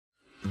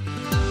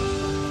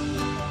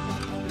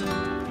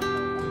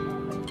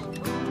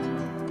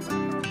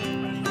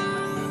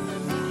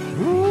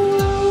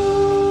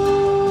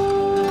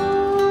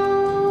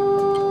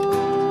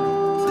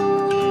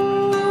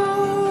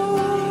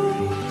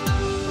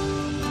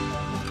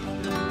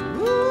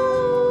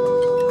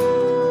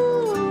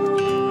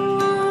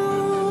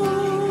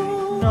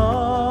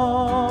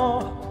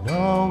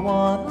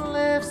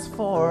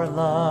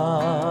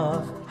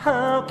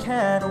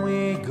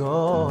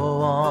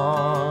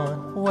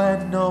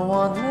when no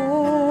one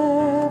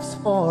lives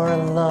for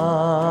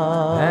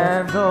love.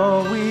 And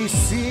though we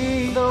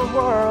see the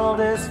world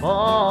is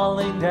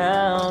falling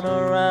down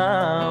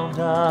around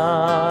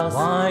us,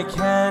 why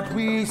can't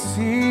we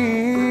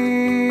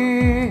see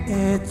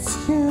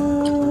it's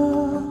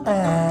you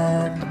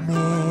and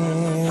me?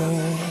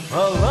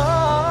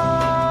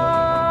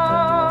 Alone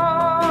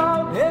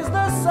is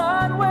the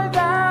sun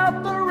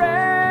without the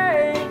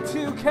rain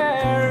to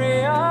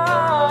carry on.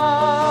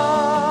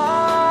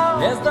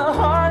 Is the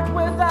heart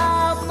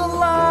without the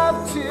love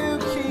to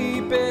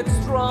keep it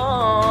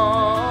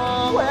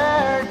strong.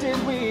 Where did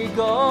we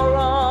go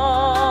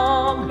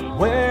wrong?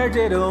 Where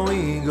did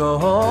we go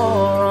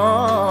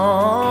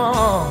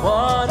wrong?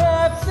 What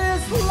if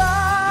this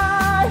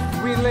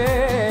life we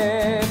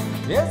live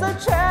is a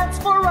chance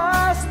for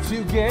us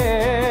to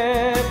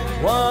give?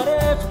 What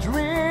if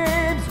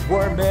dreams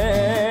were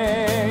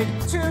made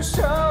to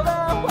show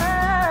the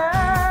way?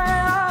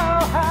 Oh,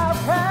 how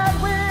can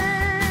we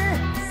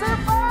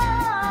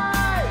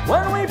survive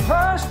when we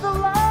push the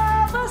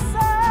love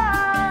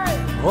aside?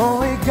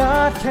 Only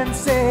God can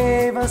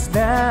save us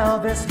now.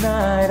 This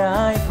night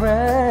I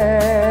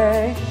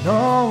pray.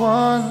 No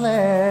one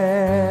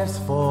lives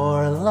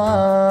for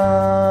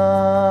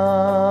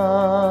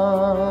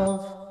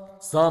love.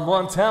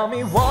 Someone tell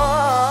me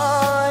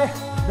why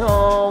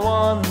no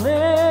one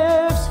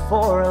lives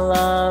for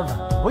love.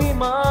 We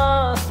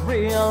must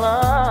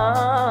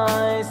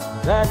realize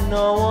that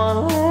no one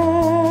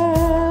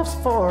lives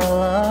for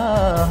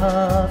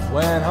love.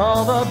 When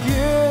all the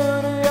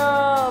beauty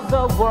of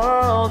the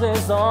world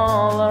is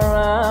all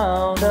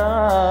around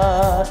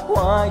us,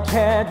 why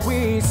can't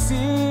we see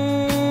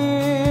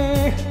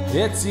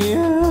it's you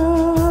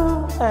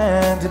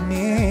And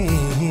me.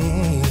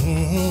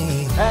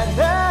 and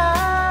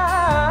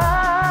now,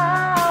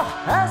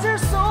 as your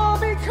soul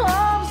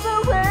becomes the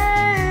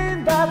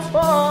rain that's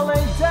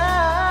falling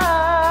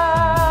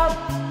down,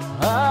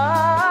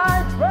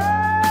 I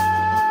pray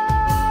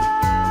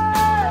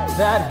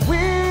that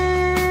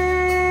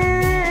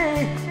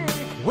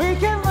we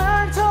can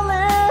learn to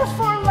live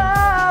for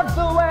love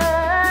the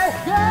way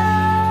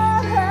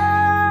God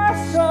has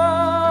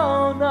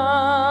shown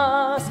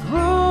us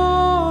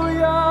through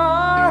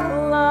your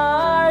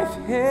life.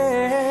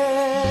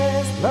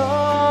 His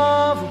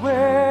love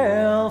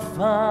will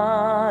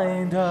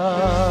find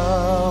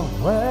a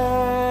way.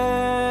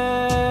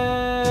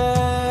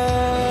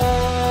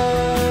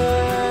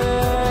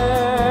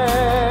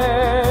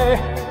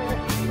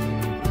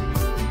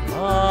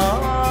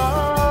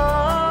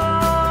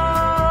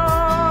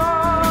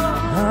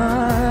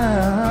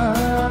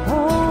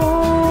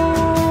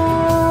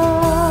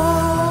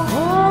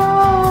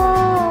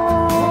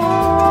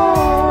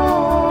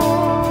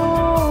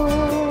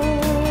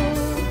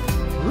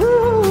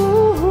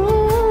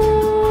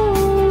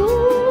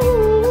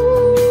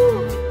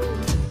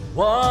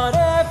 What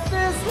if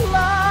this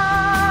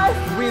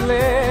life we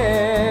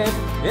live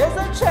is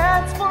a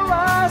chance for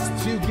us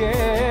to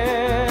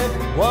give?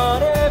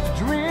 What if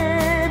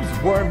dreams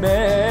were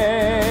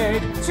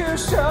made to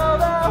show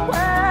the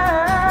way?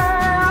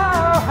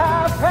 Oh,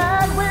 how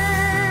can we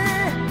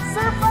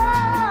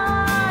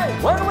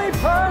survive when we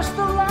push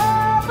the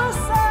love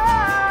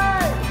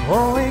aside?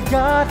 Only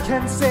God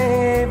can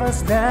save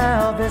us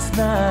now. This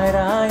night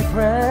I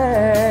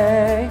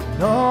pray.